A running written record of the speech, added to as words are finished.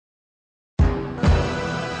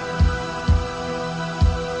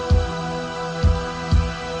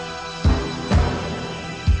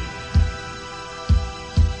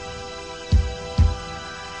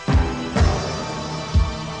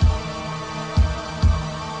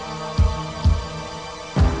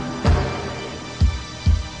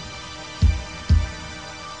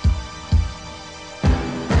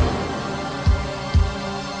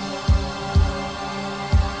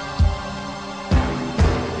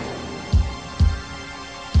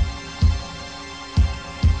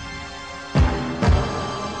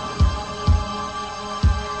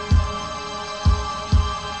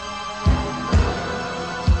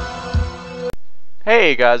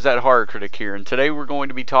Hey guys, that Horror Critic here, and today we're going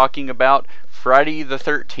to be talking about Friday the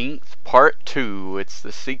 13th Part 2. It's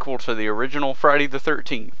the sequel to the original Friday the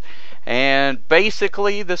 13th. And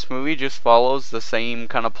basically, this movie just follows the same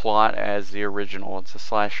kind of plot as the original. It's a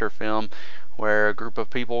slasher film where a group of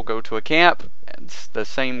people go to a camp, it's the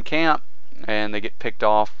same camp, and they get picked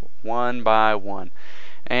off one by one.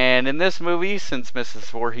 And in this movie, since Mrs.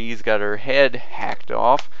 Voorhees got her head hacked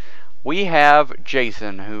off, we have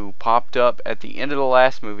Jason, who popped up at the end of the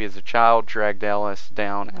last movie as a child, dragged Alice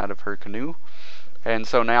down out of her canoe. And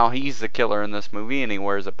so now he's the killer in this movie, and he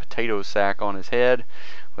wears a potato sack on his head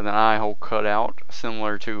with an eye hole cut out,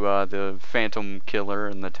 similar to the Phantom Killer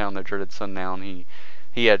in The Town That Dreaded Sundown.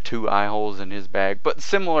 He had two eye holes in his bag, but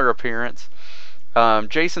similar appearance.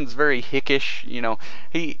 Jason's very hickish, you know.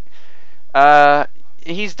 He's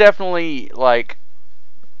definitely like...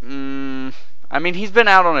 I mean, he's been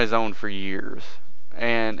out on his own for years,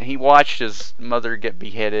 and he watched his mother get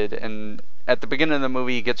beheaded, and at the beginning of the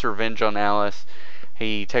movie, he gets revenge on Alice.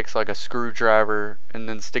 He takes like a screwdriver and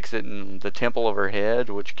then sticks it in the temple of her head,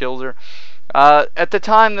 which kills her. At the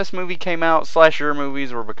time this movie came out, slasher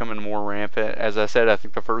movies were becoming more rampant. As I said, I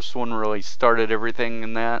think the first one really started everything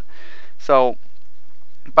in that. So,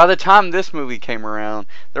 by the time this movie came around,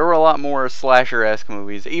 there were a lot more slasher-esque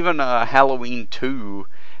movies. Even Halloween 2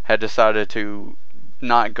 had decided to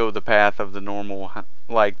not go the path of the normal,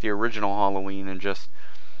 like the original Halloween, and just,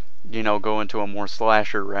 you know, go into a more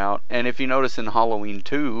slasher route. And if you notice in Halloween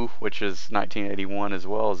 2, which is 1981 as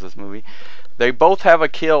well as this movie, they both have a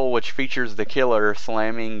kill which features the killer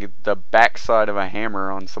slamming the backside of a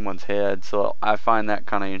hammer on someone's head, so I find that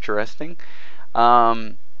kind of interesting.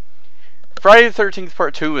 Friday the 13th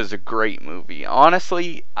Part 2 is a great movie.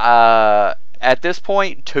 Honestly, at this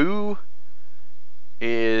point, 2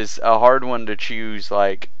 is a hard one to choose.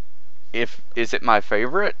 Like, is it my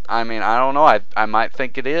favorite? I mean, I don't know. I might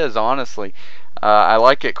think it is, honestly. I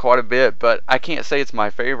like it quite a bit, but I can't say it's my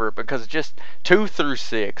favorite because just 2 through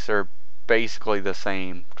 6 are basically the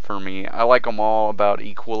same for me. I like them all about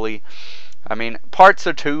equally. I mean, parts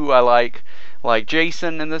of 2 I like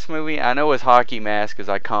Jason in this movie. I know his hockey mask is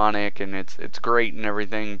iconic and it's great and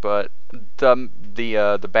everything, but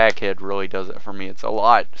the backhead really does it for me. It's a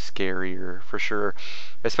lot scarier for sure,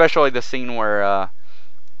 especially the scene where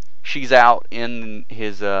she's out in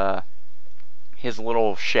his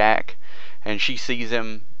little shack and she sees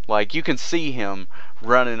him. Like, you can see him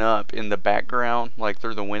running up in the background, like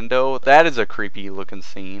through the window. That is a creepy looking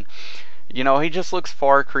scene. You know, he just looks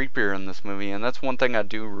far creepier in this movie, and that's one thing I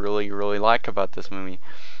do really, really like about this movie.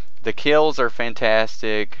 The kills are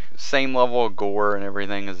fantastic, same level of gore and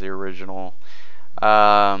everything as the original.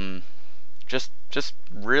 Just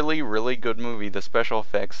really, really good movie. The special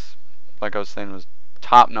effects, like I was saying, was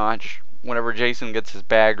top notch. Whenever Jason gets his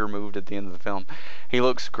bag removed at the end of the film, he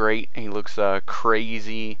looks great. He looks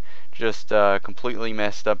crazy, just completely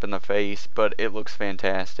messed up in the face, but it looks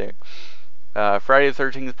fantastic. Friday the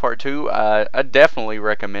 13th Part 2, I definitely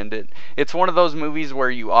recommend it. It's one of those movies where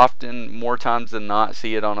you often, more times than not,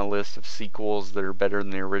 see it on a list of sequels that are better than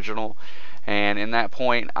the original. And in that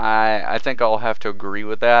point, I think I'll have to agree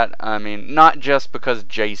with that. I mean, not just because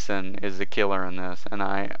Jason is the killer in this, and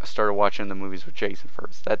I started watching the movies with Jason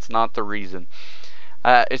first. That's not the reason.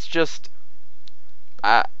 It's just,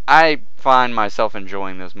 I find myself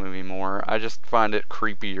enjoying this movie more. I just find it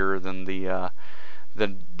creepier than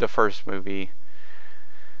the first movie.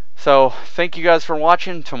 So, thank you guys for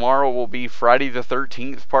watching. Tomorrow will be Friday the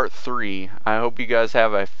 13th Part 3. I hope you guys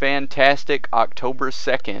have a fantastic October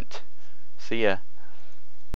 2nd. See ya.